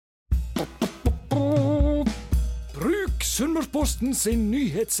Sunnmørsposten sin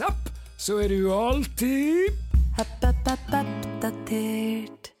nyhetsapp, så du alltid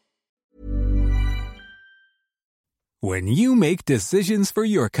Oppdatert. When you make decisions for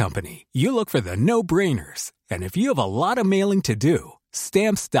your company, you look for the no-brainers. And if you have a lot of mailing to do,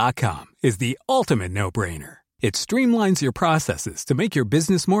 Stamps.com is the ultimate no-brainer. It streamlines your processes to make your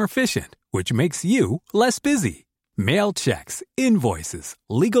business more efficient, which makes you less busy. Mail checks, invoices,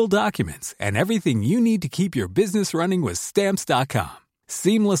 legal documents, and everything you need to keep your business running with Stamps.com.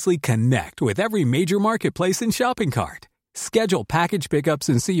 Seamlessly connect with every major marketplace and shopping cart. Schedule package pickups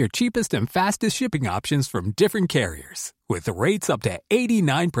and see your cheapest and fastest shipping options from different carriers. With rates up to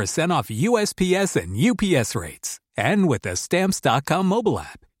 89% off USPS and UPS rates. And with the Stamps.com mobile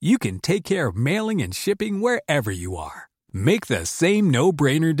app, you can take care of mailing and shipping wherever you are. Make the same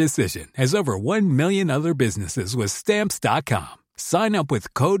no-brainer decision as over 1 million other businesses with Stamps.com. Sign up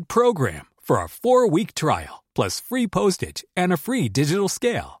with code PROGRAM for a 4-week trial, plus free postage and a free digital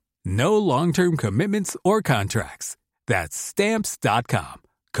scale. No long-term commitments or contracts. That's Stamps.com.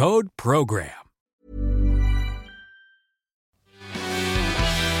 Code PROGRAM.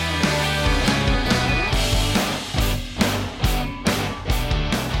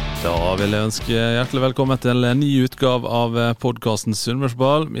 Da vil jeg ønske hjertelig velkommen til en ny utgave av podcasten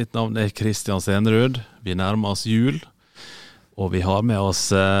Sunnmørsball. Mitt navn Kristian Stenrud. Vi nærmer oss jul, og vi har med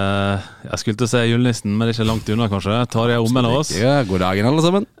oss, jeg skulle til å si julenissen, men det ikke langt unna kanskje, Tarjei Ommen av oss. Ja, god dagen alle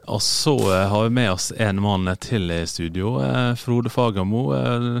sammen. Og så har vi med oss en mann til i studio, Frode Fagermo.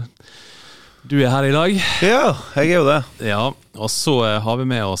 Du her i dag. Ja, jeg jo det. Ja, og så har vi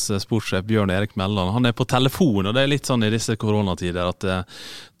med oss sportssjef Bjørn Erik Melland. Han på telefon, og det litt sånn i disse koronatider at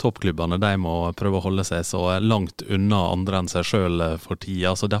toppklubbene, de må prøve å holde seg så langt unna andre enn seg selv for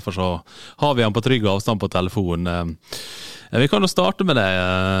tida. Så derfor så har vi han på trygg avstand på telefon. Vi kan jo starte med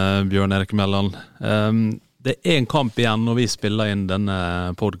deg, Bjørn Erik Melland. Det en kamp igjen når vi spiller inn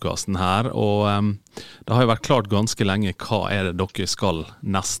denne podcasten her, og det har jo vært klart ganske lenge hva det dere skal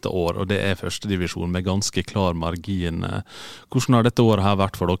neste år, og det første divisjon med ganske klar margin. Hvordan har dette året her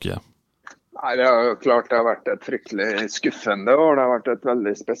vært for dere? Nei, det har jo klart det har vært et fryktelig skuffende år. Det har vært et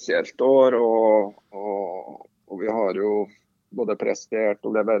veldig spesielt år, og vi har jo både prestert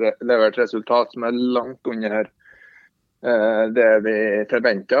og levert resultat som langt under det vi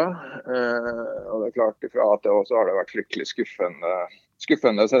forventet. Og det klart ifra at det også har det vært fryktelig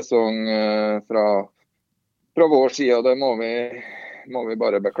skuffende sesong fra vår side, og det må vi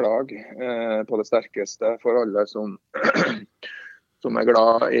bare beklage på det sterkeste for alle som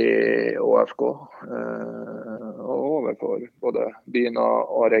glad i ÅFK og overfor både byen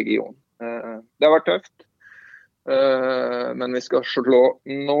og regionen. Det har vært tøft, men vi skal slå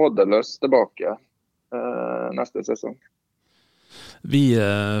nådeløst tilbake neste sesong. Vi,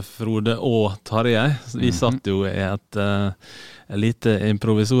 Frode og Tarjei, vi satt jo i et lite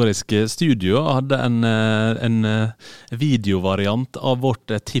improvisorisk studio og hadde en videovariant av vårt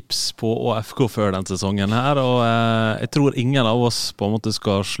tips på ÅFK før den sesongen her, og jeg tror ingen av oss på en måte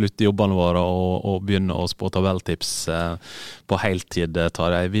skal slutte jobbene våre og begynne oss på tabelltips på heltid,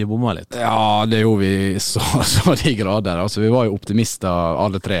 Tarjei. Vi bommer litt. Ja, det gjorde vi så de grader. Altså, vi var jo optimister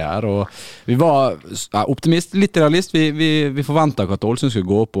alle tre her, og vi var optimist, litt realist. Vi forventet at Ålesund skulle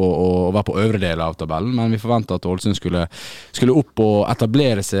gå opp og være på øvre del av tabellen, men vi forventet at Ålesund skulle opp og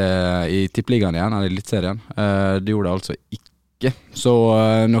etablere seg i tippeligaen igjen, eller i Eliteserien. Det gjorde det altså ikke. Så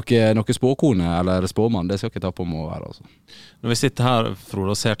noe spåkone eller spåmann, det skal ikke ta på med å være. Altså. Når vi sitter her,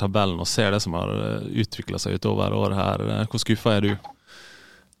 Frode, og ser tabellen og ser det som har utviklet seg utover året her, hvor skuffet du?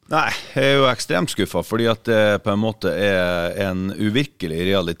 Nei, jeg jo ekstremt skuffet, fordi at det på en måte en uvirkelig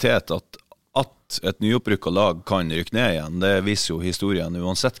realitet at et nyopprykket lag kan rykke ned igjen. Det viser jo historien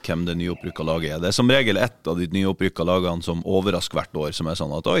uansett hvem det nyopprykket laget Det som regel ett av de nyopprykket lagene som overrasker hvert år, som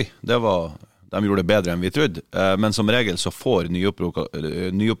sånn at oi, de gjorde det bedre enn vi trodde. Men som regel så får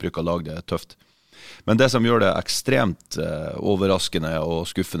nyopprykket lag det tøft. Men det som gjør det ekstremt overraskende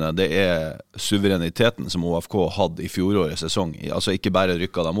og skuffende, det suvereniteten som ÅFK hadde i fjorårets sesong. Altså ikke bare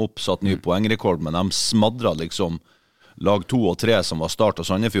rykket dem opp, satt ny poengrekord, men de smadret liksom lag 2 og 3 som var Start og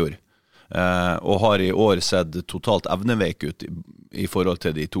Sandefjord. Og har i år sett totalt evneveik ut i forhold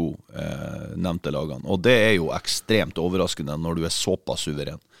til de 2 nevnte lagene. Og det jo ekstremt overraskende når du såpass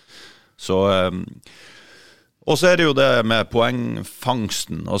suveren. Så, og så det jo det med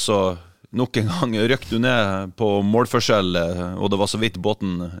poengfangsten. Altså, nok en gang røkk du ned på målforskjell, og det var så vidt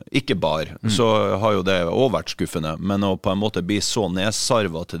båten ikke bar, så har jo det også vært skuffende. Men å på en måte bli så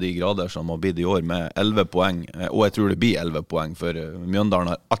nedsarvet til de grader som har blitt i år med 11 poeng, og jeg tror det blir 11 poeng, for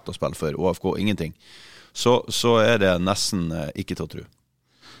Mjøndalen har alt å spille for, ÅFK ingenting, så det nesten ikke til å tro.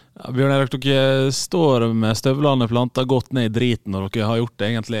 Ja, Bjørn Erik, dere står med støvlene plantet godt ned i driten, og dere har gjort det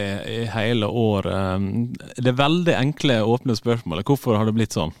egentlig i hele år. Det veldig enkle, åpne spørsmålet. Hvorfor har det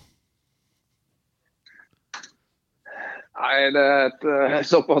blitt sånn? Nei, det et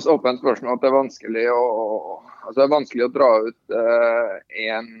såpass åpent spørsmål at det er vanskelig å dra ut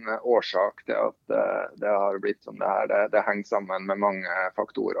en årsak til at det har blitt som det her. Det henger sammen med mange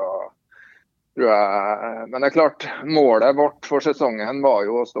faktorer, tror jeg. Men det klart, målet vårt for sesongen var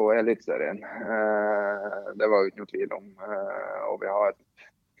jo å stå i Eliteserien. Det var jo ikke noe tvil om. Og vi har et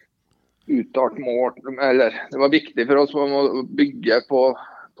uttalt mål, eller det var viktig for oss å bygge på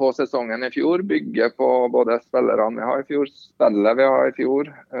sesongen i fjor, bygge på både spillerne vi har i fjor, spillet vi har i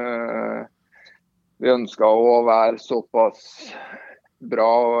fjor. Vi ønsket å være såpass bra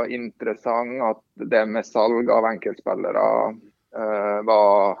og interessant at det med salg av enkeltspillere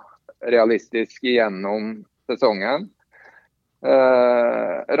var realistisk gjennom sesongen.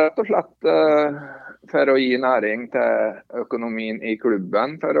 Rett og slett for å gi næring til økonomien i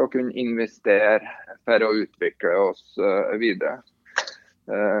klubben, for å kunne investere, for å utvikle oss videre.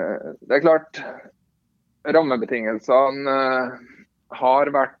 Det klart, rammebetingelsene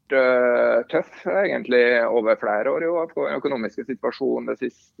har vært tøff egentlig over flere år på den økonomiske situasjonen. Det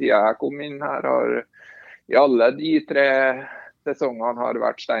siste jeg kom inn her har i alle de 3 sesongene har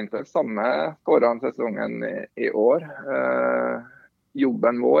vært steintøff, samme foran sesongen i år.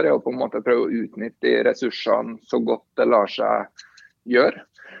 Jobben vår er å på en måte prøve å utnytte de ressursene så godt det lar seg gjøre.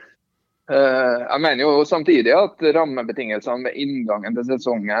 Jeg mener jo samtidig at rammebetingelsene ved inngangen til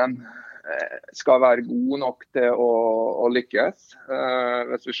sesongen skal være gode nok til å lykkes.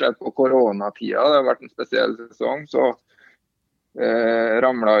 Hvis vi ser på koronatida, det har vært en spesiell sesong, så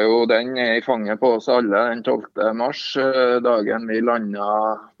ramlet jo den i fanget på oss alle den 12. mars, dagen vi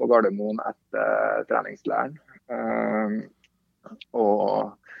landet på Gardermoen etter treningslæren.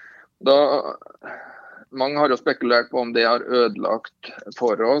 Og da, mange har jo spekulert på om det har ødelagt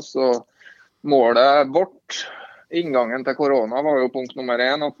for oss, og målet vårt, inngangen til korona, var jo punkt nummer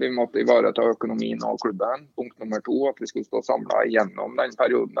 1, at vi måtte ivareta økonomien og klubben. Punkt nummer 2, at vi skulle stå samlet gjennom den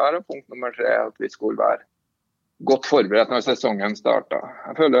perioden der. Og punkt nummer 3, at vi skulle være godt forberedt når sesongen startet.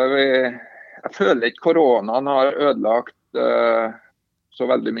 Jeg føler ikke koronaen har ødelagt så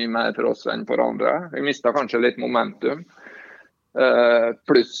veldig mye mer for oss enn for andre. Vi mistet kanskje litt momentum.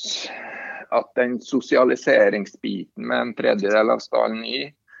 Pluss at den sosialiseringsbiten med en tredjedel av stallen i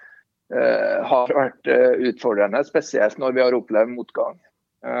har vært utfordrende, spesielt når vi har opplevd motgang.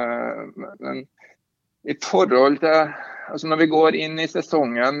 Men i forhold til, altså når vi går inn i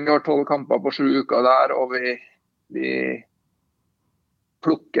sesongen, vi har 12 kamper på 7 uker der, og vi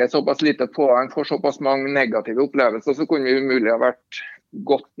plukker såpass lite poeng for såpass mange negative opplevelser, så kunne vi umulig ha vært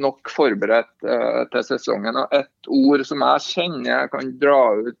godt nok forberedt til sesongen. Og et ord som jeg kjenner jeg kan dra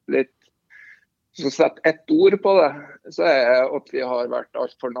ut litt, så sett ett ord på det, så er det at vi har vært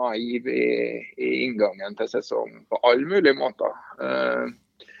alt for naiv i inngangen til sesongen på alle mulige måter.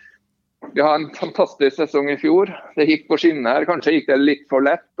 Vi har en fantastisk sesong i fjor. Det gikk på skinner. Kanskje gikk det litt for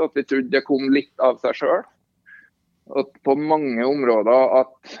lett, at vi trodde det kom litt av seg selv. At på mange områder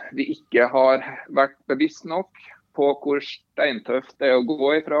at vi ikke har vært bevisst nok på hvor steintøft det er å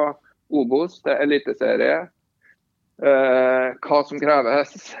gå fra Obos til Eliteserie. Hva som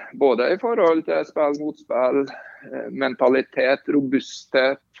kreves, både i forhold til spill, motspill, mentalitet,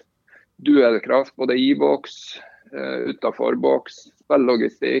 robusthet, duellkraft, både i boks, utenfor boks,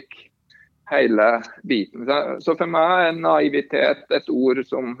 spillogistikk, hele biten. Så for meg er naivitet et ord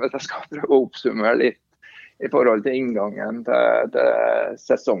som, hvis jeg skal prøve å oppsummere litt, i forhold til inngangen til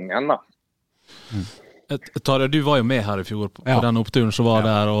sesongen da. Tarjei, du var jo med her i fjor på den oppturen som var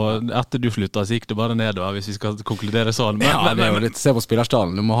der, og etter du flyttet så gikk det bare nedover, hvis vi skal konkludere sånn. Men det er jo litt, se på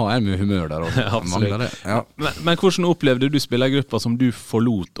spillerstallen, du må ha en med humør der også. Absolutt. Men hvordan opplevde du spillergruppa som du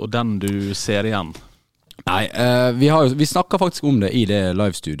forlot, og den du ser igjen? Nei, vi snakket faktisk om det i det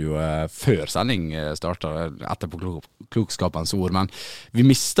livestudioet før sending startet, etter på klokskapens ord, men vi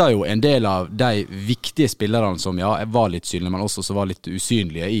mistet jo en del av de viktige spillerne som var litt synlige, men også som var litt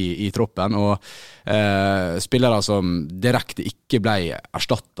usynlige i troppen, og spillere som direkte ikke ble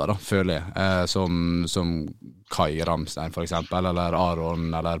erstattet da, føler jeg, som Kai Ramstein for eksempel, eller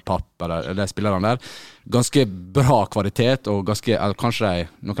Aron, eller Papp, eller de spillerne der. Ganske bra kvalitet, og kanskje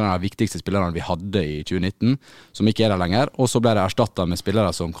noen av de viktigste spillerne vi hadde i 2019, som ikke er der lenger, og så ble det erstattet med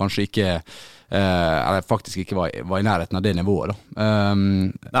spillere som kanskje ikke, eller faktisk ikke var i nærheten av det nivået da.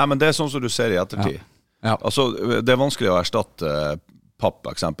 Nei, men det er sånn som du ser i ettertid. Ja. Altså, det er vanskelig å erstatte Papp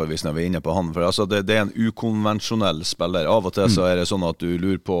eksempelvis når vi inne på han, for altså det en ukonvensjonell spiller. Av og til så det sånn at du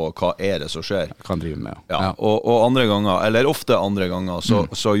lurer på hva det som skjer. Kan drive med, ja. Og andre ganger, eller ofte andre ganger,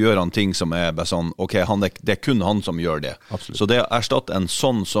 så gjør han ting som bare sånn, ok, det kun han som gjør det. Absolutt. Så det å erstatte en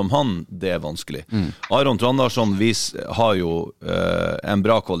sånn som han, det vanskelig. Aron Trandarsson har jo en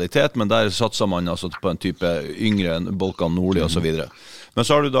bra kvalitet, men der satser man altså på en type yngre enn Bolkan Nordli og så videre. Men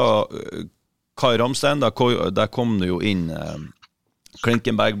så har du da Kai Ramstein, der kom det jo inn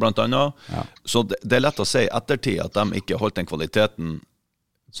Klinkenberg blant annet, så det lett å si ettertid at de ikke holdt den kvaliteten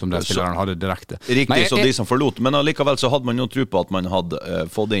som den spilleren hadde direkte. Riktig, så de som forlot. Men allikevel så hadde man jo tro på at man hadde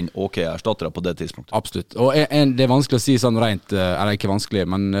fått inn erstattere på det tidspunktet. Absolutt. Og det vanskelig å si sånn rent, eller ikke vanskelig,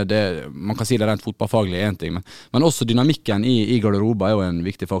 men man kan si det rent fotballfaglig en ting, men også dynamikken i garderoba jo en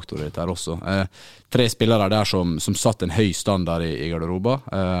viktig faktor i dette her også. 3 spillere der som satt en høy standard i garderoba.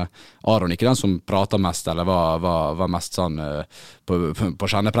 Aron ikke den som prater mest, eller var mest sånn på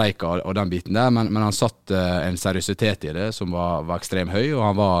kjennepreika og den biten der, men han satt en seriøsitet i det som var ekstrem høy,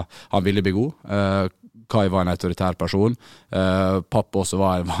 og han ville bli god. Kai var en autoritær person. Papp også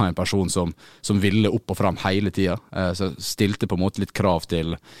var en person som ville opp og fram hele tiden. Så stilte på en måte litt krav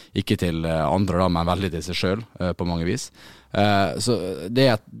til, ikke til andre da, men veldig til seg selv på mange vis. Så det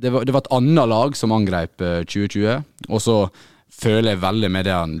var et annet lag som angrep 2020, og så føler jeg veldig med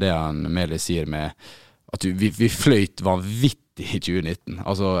det han Melis sier med at vi fløyt vanvittig i 2019.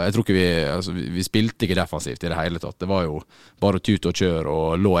 Altså, jeg tror ikke vi spilte ikke defensivt i det hele tatt. Det var jo bare tut og kjør,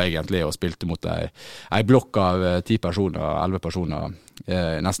 og lå egentlig og spilte mot en blokk av 10 personer, 11 personer,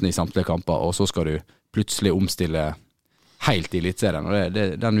 nesten i samtlige kamper, og så skal du plutselig omstille helt i elitserien, og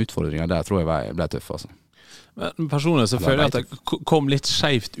den utfordringen der tror jeg ble tøff, altså. Men personlig så føler jeg at det kom litt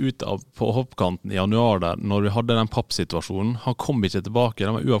skjevt ut på hoppkanten i januar der, når vi hadde den pappsituasjonen. Han kom ikke tilbake, det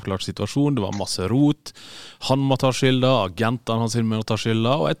var en uavklart situasjon, det var masse rot. Han må ta skylda, agentene hans må ta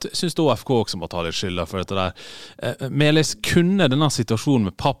skylda, og jeg synes da FK også må ta litt skylda for dette der. Melis, kunne denne situasjonen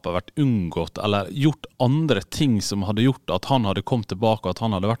med pappa vært unngått, eller gjort andre ting som hadde gjort at han hadde kommet tilbake, og at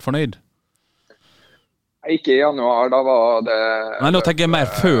han hadde vært fornøyd? Ikke i januar, da var det... Nei, nå tenker jeg mer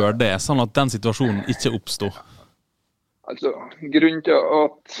før det, sånn at den situasjonen ikke oppstod. Altså, grunnen til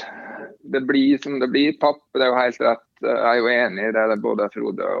at det blir som det blir, Papp, det jo helt rett. Jeg er jo enig i det både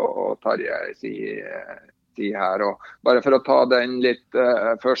Frode og Tarje sier her. Og bare for å ta den litt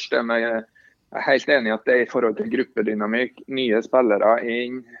først, jeg er helt enig i at det i forhold til gruppedynamikk, nye spillere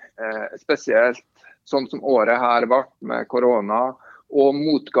inn, spesielt sånn som året her ble med korona, og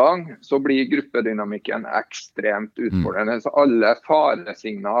motgang, så blir gruppedynamikken ekstremt utfordrende. Så alle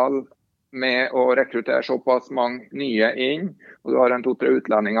faresignal med å rekruttere såpass mange nye inn, og du har 2-3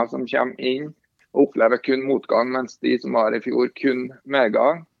 utlendinger som kommer inn og opplever kun motgang, mens de som var i fjor kun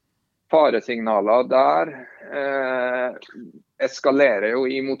medgang. Faresignaler der eskalerer jo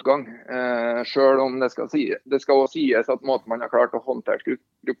i motgang, selv om det skal også sies at måten man har klart å håndtere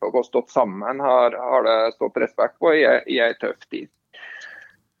grupper og stått sammen har det stått respekt på i en tøff tid.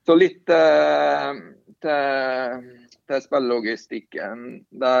 Så litt til spillelogistikken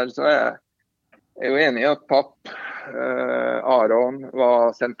der, så er jeg jo enig i at Papp, Aron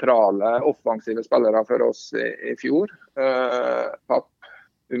var sentrale offensive spillere for oss i fjor. Papp,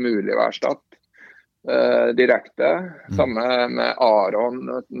 umulig å erstatte direkte. Samme med Aron,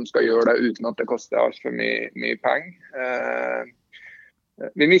 at de skal gjøre det uten at det koster alt for mye penger.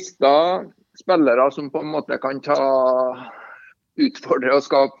 Vi mistet spillere som på en måte kan utfordre og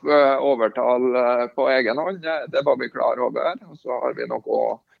skape overtall på egen hånd. Det var vi klar over, og så har vi nok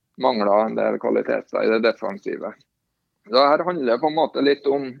også manglet en del kvaliteter i det defensive. Så her handler det på en måte litt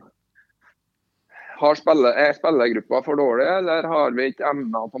om er spillergruppa for dårlig, eller har vi ikke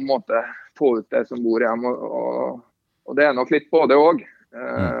emnet å på en måte få ut det som bor hjemme, og det er nok litt på det også,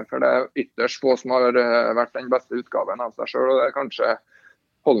 for det er ytterst få som har vært den beste utgaven av seg selv, og det er kanskje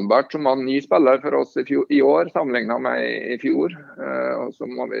Holmbert, som var en ny spiller for oss i år, sammenlignet med i fjor. Og så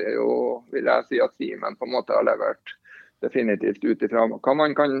må vi jo, vil jeg si at Simen på en måte har levert definitivt ut ifra hva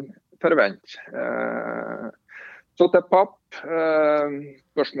man kan forvente. Så til Papp.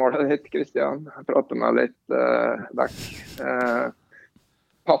 Spørsmålet ditt, Kristian. Jeg prater meg litt vekk.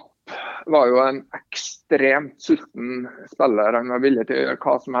 Papp var jo en ekstremt sulten spiller. Han var villig til å gjøre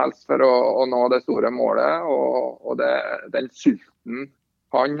hva som helst for å nå det store målet, og den sulten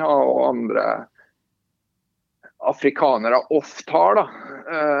han og andre afrikanere ofte har,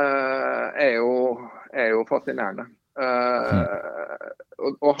 er jo fascinerende.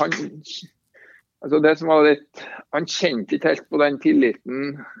 Og han, altså det som var litt, han kjente ikke helt på den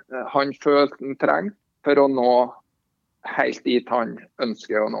tilliten han følte han trengte for å nå helt dit han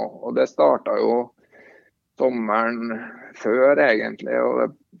ønsker å nå. Og det startet jo sommeren før egentlig,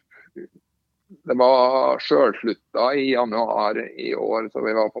 og det var selvsluttet i januar i år, så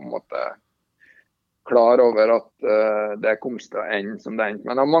vi var på en måte klar over at det kom til å ende som det endte.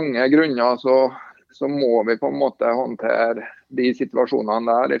 Men av mange grunner så må vi på en måte håndtere de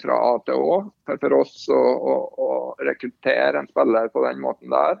situasjonene der fra A til Å. For oss å rekruttere en spiller på den måten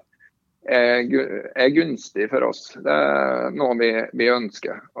der er gunstig for oss. Det er noe vi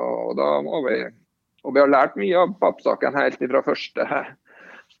ønsker. Og da må vi, og vi har lært mye av pappsaken helt fra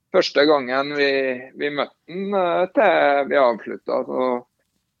første gangen vi møtte den til vi avsluttet.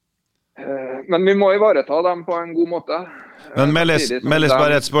 Men vi må ivareta dem på en god måte. Men Melis,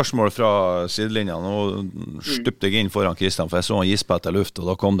 bare et spørsmål fra sidelinja. Nå stupte jeg inn foran Kristian, for jeg så han gispe etter luft, og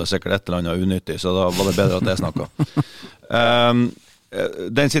da kom det sikkert et eller annet unyttig, så da var det bedre at jeg snakket.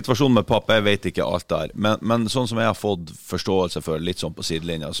 Den situasjonen med Papp, jeg vet ikke alt der, men sånn som jeg har fått forståelse for litt sånn på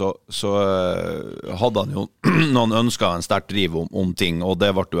sidelinja, så hadde han jo noen ønsket en sterkt driv om ting, og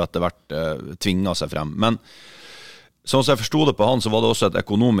det ble jo etter hvert tvinget seg frem. Men sånn som jeg forstod det på han, så var det også et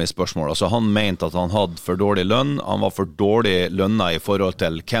økonomisk spørsmål. Altså han mente at han hadde for dårlig lønn, han var for dårlig lønnet i forhold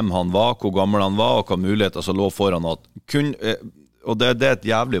til hvem han var, hvor gammel han var, og hva muligheter som lå foran at og det er et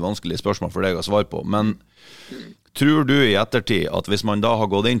jævlig vanskelig spørsmål for deg å svare på, men tror du i ettertid at hvis man da har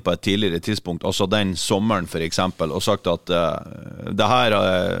gått inn på et tidligere tidspunkt, altså den sommeren for eksempel, og sagt at det her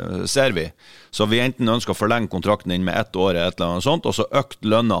ser vi, så vi enten ønsker å forlenge kontrakten inn med 1 år eller et eller annet sånt, og så økt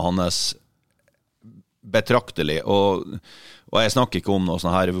lønnet hans betraktelig, og jeg snakker ikke om noe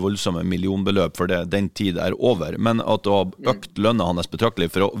sånne her voldsomme millionbeløp, for den tid er over, men at du har økt lønnet hans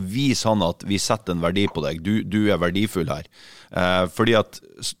betraktelig for å vise han at vi setter en verdi på deg, du er verdifull her. Fordi at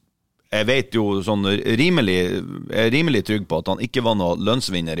jeg vet jo sånn rimelig trygg på at han ikke var noe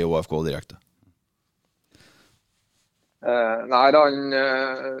lønnsvinner i OFK direkte. Nei, det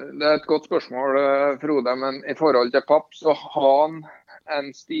er et godt spørsmål, Frode, men i forhold til Papp så har han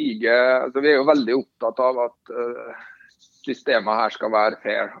en stige, altså vi er jo veldig opptatt av at systemet her skal være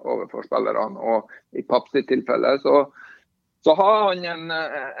fair overfor spillerne, og i Papps tilfelle så har han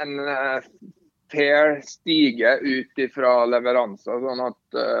en fair stige ut fra leveranser, sånn at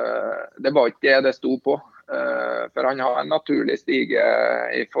det var ikke det sto på. For han har en naturlig stige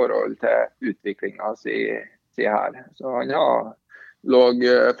i forhold til utviklingen si her. Så han har låg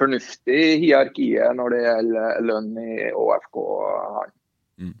fornuftig i hierarkiet når det gjelder lønn i OFK.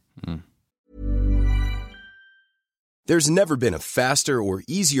 There's never been a faster or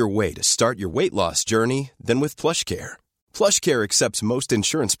easier way to start your weight loss journey than with PlushCare. PlushCare accepts most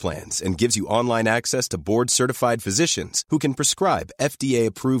insurance plans and gives you online access to board-certified physicians who can prescribe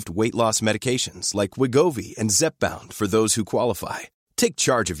FDA-approved weight loss medications like Wegovy and Zepbound for those who qualify. Take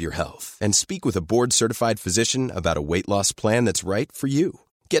charge of your health and speak with a board-certified physician about a weight loss plan that's right for you.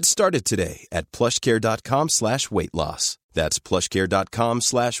 Get started today at plushcare.com/weightloss. That's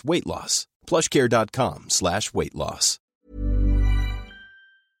plushcare.com/weightloss. plushcare.com/weightloss.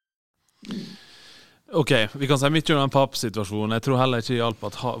 Ok, vi kan si mye om den pappsituasjonen. Jeg tror heller ikke det hjalp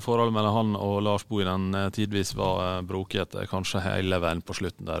at forholdet mellom han og Lars Bohinen tidvis var broket, kanskje hele veien på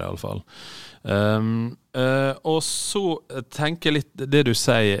slutten der i alle fall. Og så tenker jeg litt det du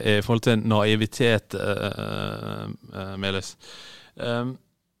sier i forhold til naivitet, Melis.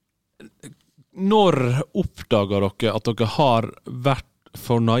 Når oppdager dere at dere har vært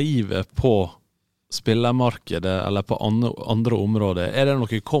for naive på spillermarkedet eller på andre områder? Er det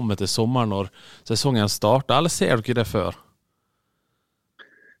noe kommer til sommeren når sesongen starter, eller ser dere det før?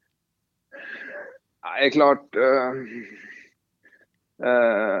 Nei, klart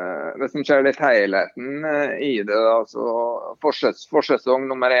hvis man ser litt helheten i det da, så forsesong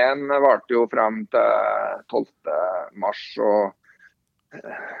nummer 1 varte jo frem til 12. mars, og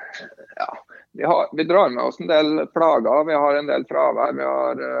vi drar med oss en del plager, vi har en del fravær, vi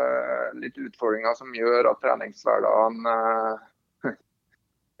har litt utfordringer som gjør at treningshverdagen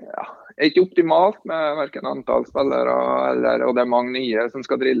er ikke optimalt med hverken antall spillere og det er mange nye som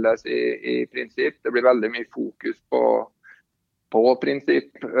skal drilles i prinsipp. Det blir veldig mye fokus på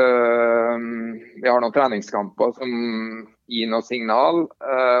prinsipp. Vi har noen treningskamper som gir noe signal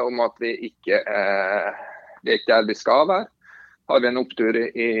om at vi ikke er der vi skal være. Har vi en opptur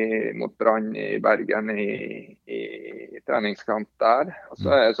mot Brann i Bergen i treningskamp der. Og så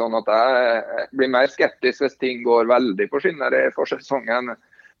er det sånn at jeg blir mer skeptisk hvis ting går veldig på skinner i forsesongen.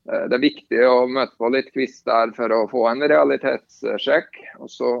 Det er viktig å møte på litt quiz der for å få en realitetssjekk. Og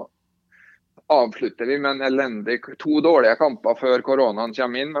så avslutter vi med en 2 dårlige kamper før koronaen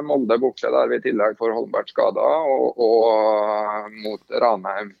kommer inn, med Molde borte der vi i tillegg får Holmbert skadet, og mot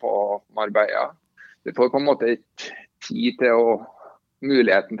Ranheim på Marbella. Vi får på en måte ikke tid til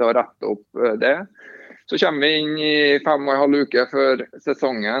muligheten til å rette opp det. Så kommer vi inn i 5,5 uker før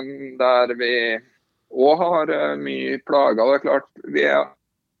sesongen, der vi også har mye plager. Og det er klart, vi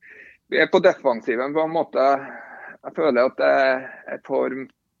er på defensiven på en måte. Jeg føler at det er for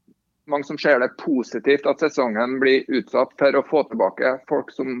mange som ser det positivt at sesongen blir utsatt for å få tilbake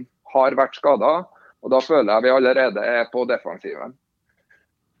folk som har vært skadet. Og da føler jeg vi allerede er på defensiven.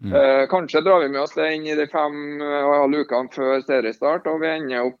 Kanskje drar vi med oss det inn i de 5,5 ukene før seriestart, og vi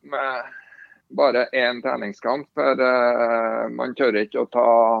ender opp med bare en treningskamp, for man tør ikke å ta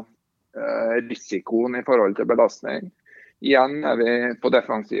risikoen i forhold til belastning. Igjen er vi på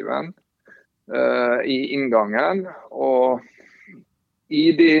defensiven i inngangen, og i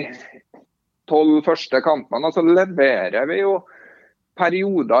de 12 første kampene så leverer vi jo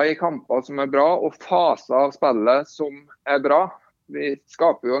perioder i kamper som er bra, og faser av spillet som er bra. Vi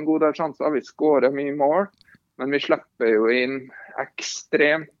skaper jo en god del sjanser, vi skårer mye mål, men vi slipper jo inn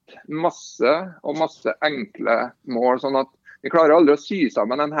ekstremt masse enkle mål, sånn at vi klarer aldri å sy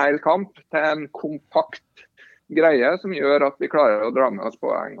sammen en hel kamp til en kompakt greie som gjør at vi klarer å dra med oss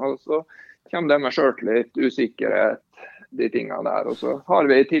poeng. Og så kommer det med selvtillit, usikkerhet, de tingene der. Og så har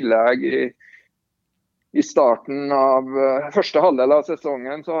vi i tillegg i starten av første halvdel av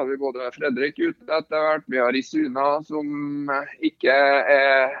sesongen så har vi både Fredrik ute etter hvert, vi har Isuna som ikke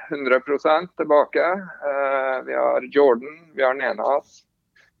er 100% tilbake, vi har Jordan, vi har Nenas,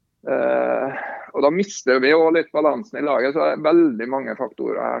 og da mister vi jo litt balansen i laget, så det er veldig mange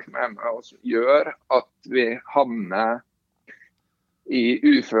faktorer her som er med og gjør at vi havner i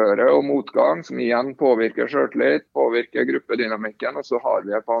uføre og motgang, som igjen påvirker selvtillit, påvirker gruppedynamikken, og så har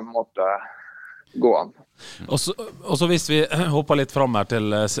vi på en måte gå an. Og så hvis vi hopper litt frem her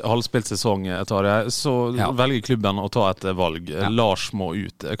til halvspilt sesong, Tarjei, så velger klubben å ta et valg. Lars må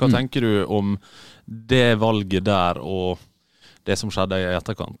ut. Hva tenker du om det valget der og det som skjedde i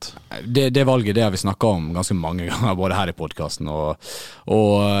etterkant? Det valget det har vi snakket om ganske mange ganger, både her i podcasten og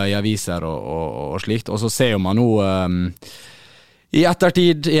i aviser og slikt. Og så ser man nå i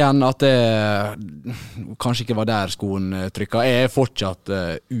ettertid igjen at det kanskje ikke var der skoen trykket. Jeg er fortsatt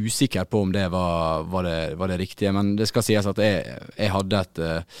usikker på om det var det riktige, men det skal sies at jeg hadde et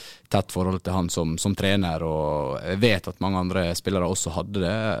tett forhold til han som trener, og jeg vet at mange andre spillere også hadde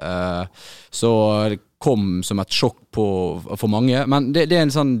det. Så det kom som et sjokk for mange, men det er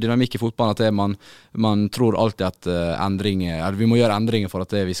en sånn dynamikk i fotballen at man tror alltid at endringer, eller vi må gjøre endringer for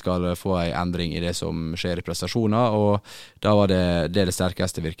at vi skal få en endring i det som skjer i prestasjoner, og da var det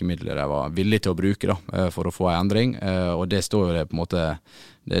sterkeste virkemidlet jeg var villig til å bruke da, for å få en endring, og det står jo det på en måte,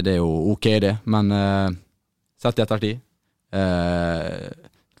 det er jo ok det, men sett i ettertid,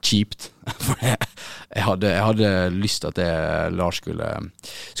 kjipt, for jeg hadde lyst til at Lars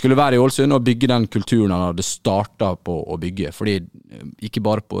skulle være i Ålesund og bygge den kulturen han hadde startet på å bygge, fordi ikke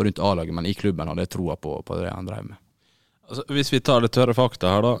bare rundt A-laget, men i klubben hadde jeg troet på det han drev med. Altså, hvis vi tar det tørre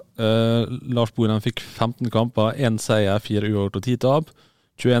fakta her da, Lars Bohinen fikk 15 kamper, 1 seier, 4 uavgjort og 10 tap,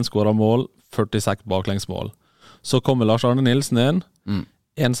 21 skåret mål, 46 baklengsmål. Så kommer Lars Arne Nilsen inn,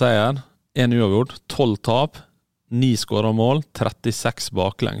 1 seier, 1 uavgjort, 12 tap, 9 skåret mål, 36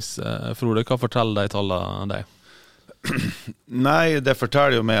 baklengs. Frode, hva forteller de tallene deg? Nei, det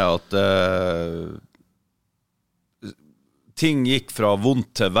forteller jo meg at ting gikk fra vondt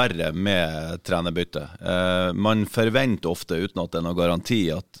til verre med trenerbytte. Man forventer ofte, uten at det er noen garanti,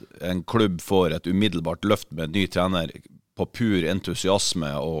 at en klubb får et umiddelbart løft med en ny trener på pur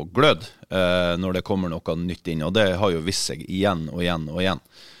entusiasme og glød når det kommer noe nytt inn, og det har jo vist seg igjen og igjen og igjen.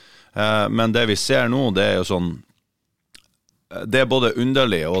 Men det vi ser nå, det er jo sånn, det er både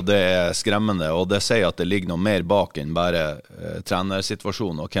underlig og det er skremmende, og det sier at det ligger noe mer bak enn bare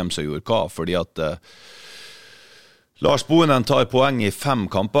trenersituasjonen og hvem som gjorde hva, fordi at Lars Bohinen tar poeng i 5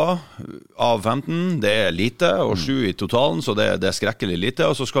 kamper av 15, det er lite, og 7 i totalen, så det er skrekkelig lite,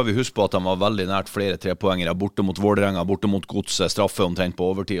 og så skal vi huske på at han var veldig nært flere 3-poengere, borte mot Vålerenga, borte mot Godset, straffe omtrent på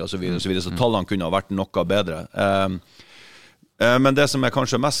overtid, og så videre, så tallene kunne ha vært noe bedre. Men det som er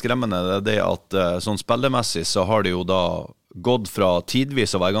kanskje mest skremmende, det er at sånn spillemessig så har det jo da gått fra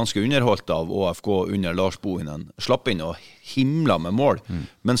tidvis å være ganske underholdt av ÅFK under Lars Bohinen, slapp inn og himla med mål,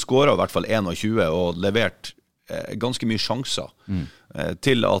 men skåret i hvert fall 21 og levert ganske mye sjanser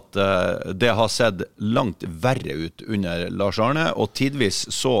til at det har sett langt verre ut under Lars Arne, og tidvis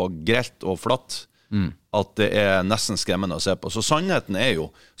så grelt og flatt at det er nesten skremmende å se på. Så sannheten er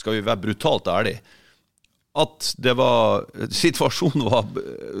jo, skal vi være brutalt ærlige, at situasjonen var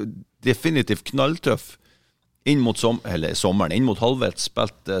definitivt knalltøff inn mot sommeren, inn mot halvveis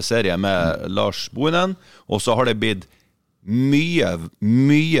spilt serie med Lars Bohinen, og så har det blitt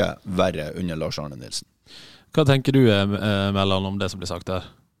mye verre under Lars Arne Nilsen. Hva tenker du, Mellan, om det som blir sagt her?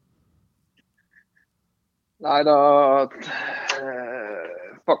 Nei da,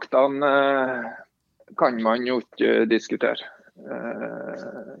 faktaene kan man jo ikke diskutere.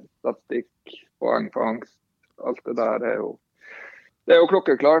 Statistikk, poengfangst, alt det der det jo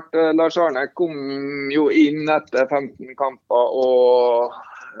klokkeklart. Lars Arne kom jo inn etter 15 kamper og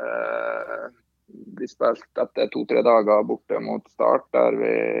vi spilte etter 2-3 dager borte mot Start, der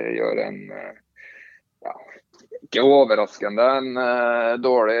vi gjør en ikke overraskende en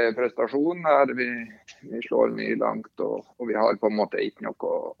dårlig prestasjon, der vi slår mye langt og vi har på en måte ikke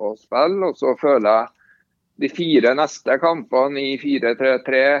noe å spille. Og så føler jeg de 4 neste kampene i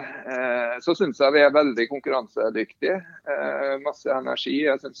 4-3-3, så synes jeg vi veldig konkurransedyktige. Masse energi.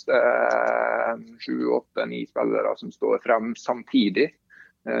 Jeg synes det 7-8-9 spillere som står frem samtidig,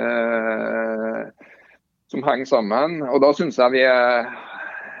 som henger sammen. Og da synes jeg vi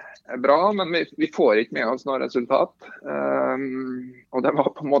bra, men vi får ikke med oss noe resultat. Og det var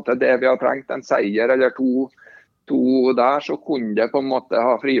på en måte det vi har trengt, en seier eller to der, så kunne det på en måte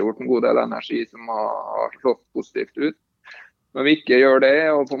ha frigjort en god del energi som har slått positivt ut. Når vi ikke gjør det,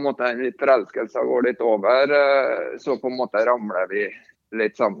 og på en måte en litt forelskelse går litt over, så på en måte ramler vi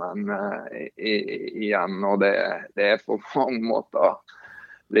litt sammen igjen, og det på mange måter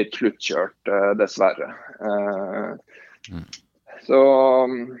litt sluttkjørt, dessverre. Så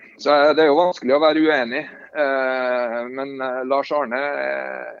det jo vanskelig å være uenig, men Lars Arne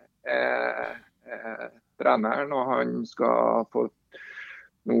treneren, og han skal få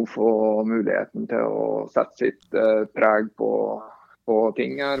muligheten til å sette sitt preg på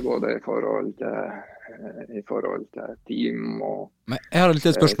ting her, både i forhold til team og jeg har et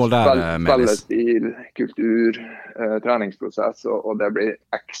lite spørsmål der, Melis. Spillestil, kultur, treningsprosess, og det blir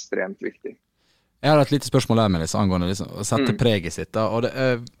ekstremt viktig. Jeg har et lite spørsmål der, Melis, angående liksom, å sette preget sitt. Da. Og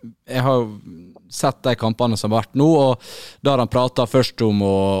jeg har sett de kampene som har vært nå, og der han pratet først om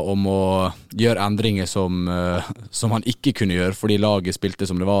å gjøre endringer som han ikke kunne gjøre, fordi laget spilte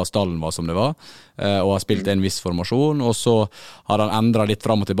som det var, stallen var som det var, og har spilt en viss formasjon, og så har han endret litt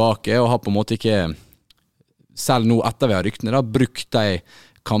frem og tilbake, og har på en måte ikke, selv nå etter vi har ryktene, da, brukt de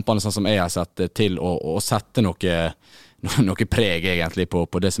kampene sånn som jeg har sett til å sette noe preg egentlig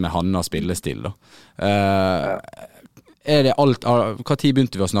på det som Hanna spillestil da. Det alt, hva tid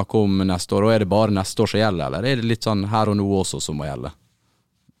begynte vi å snakke om neste år, og det bare neste år som gjelder, eller det litt sånn her og nå også som må gjelde?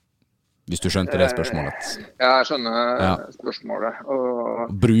 Hvis du skjønte det spørsmålet. Ja, jeg skjønner spørsmålet.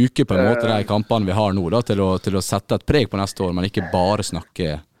 Og bruke på en måte de kampene vi har nå da, til å sette et preg på neste år, men ikke bare snakke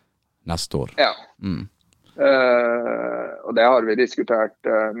neste år. Ja. Og det har vi diskutert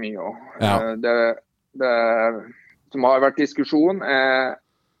mye også. Ja. Det som har vært diskusjon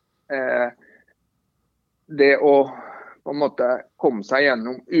det å på en måte komme seg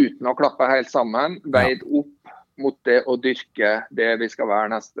gjennom uten å klappe helt sammen, veid opp mot det å dyrke det vi skal være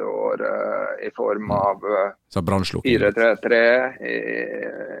neste år i form av 4-3-3.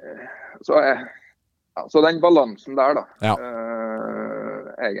 Så den balansen der da,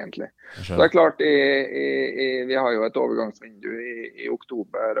 egentlig. Så det klart, vi har jo et overgangsvindu i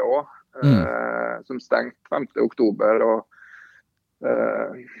oktober også, som stengt 5. oktober, og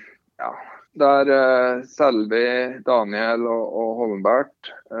der selger vi Daniel og Holmbert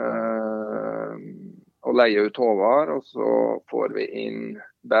og leier ut Håvard, og så får vi inn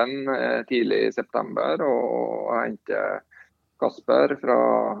Ben tidlig i september og henter Kasper fra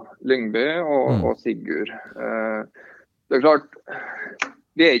Lyngby og Sigurd. Det klart,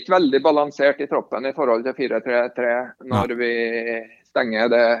 vi ikke veldig balansert i troppen i forhold til 4-3-3 når vi stenger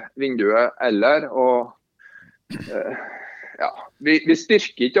det vinduet eller, og vi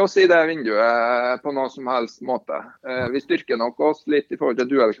styrker ikke oss i det vinduet på noen som helst måte. Vi styrker nok oss litt i forhold til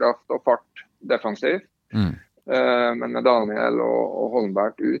duellkraft og fart defensivt, men med Daniel og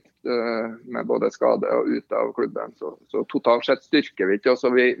Holmbert ut med både skade og ut av klubben, så totalt sett styrker vi ikke oss,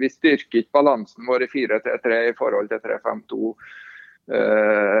 og vi styrker ikke balansen vår i 4-3-3 i forhold til 3-5-2,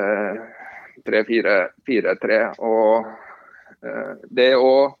 3-4-4-3, og det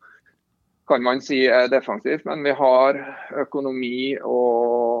også kan man si defensivt, men vi har økonomi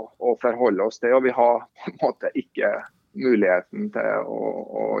å forholde oss til, og vi har på en måte ikke muligheten til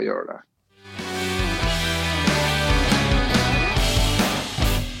å gjøre det.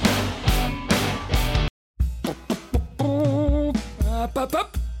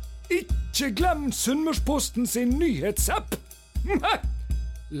 Ikke glem Sunnmørsposten sin nyhetsapp.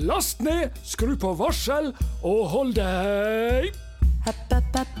 Last ned, skru på varsel og hold deg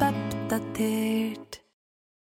Oppdatert.